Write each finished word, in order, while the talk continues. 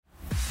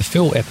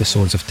Full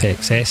episodes of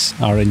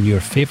TechCess are in your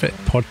favourite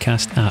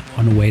podcast app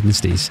on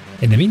Wednesdays.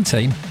 In the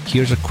meantime,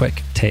 here's a quick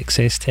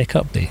TechCess tech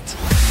update.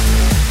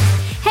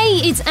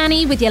 Hey, it's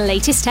Annie with your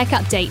latest tech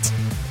update.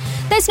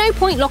 There's no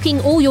point locking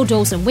all your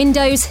doors and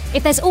windows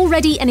if there's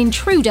already an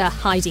intruder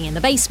hiding in the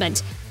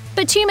basement.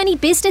 But too many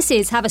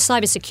businesses have a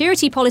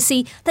cybersecurity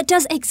policy that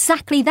does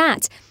exactly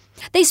that.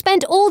 They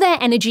spend all their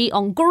energy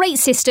on great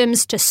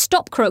systems to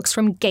stop crooks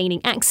from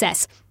gaining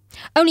access.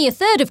 Only a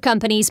third of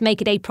companies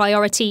make it a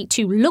priority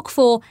to look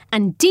for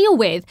and deal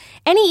with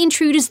any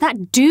intruders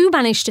that do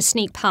manage to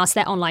sneak past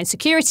their online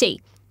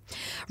security.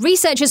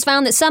 Researchers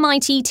found that some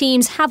IT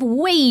teams have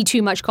way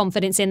too much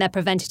confidence in their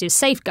preventative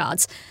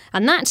safeguards,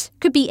 and that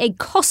could be a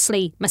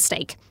costly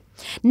mistake.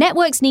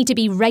 Networks need to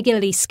be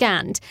regularly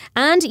scanned,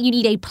 and you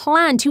need a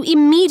plan to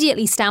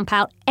immediately stamp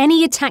out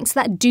any attacks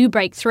that do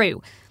break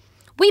through.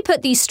 We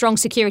put these strong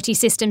security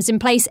systems in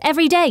place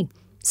every day.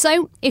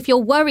 So, if you're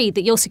worried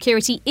that your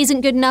security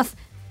isn't good enough,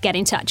 get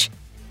in touch.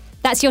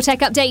 That's your tech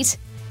update.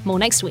 More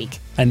next week.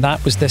 And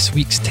that was this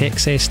week's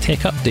TechCess Tech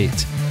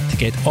Update. To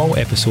get all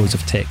episodes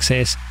of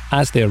TechCess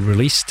as they're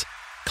released,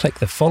 click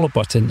the follow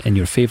button in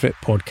your favourite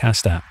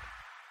podcast app.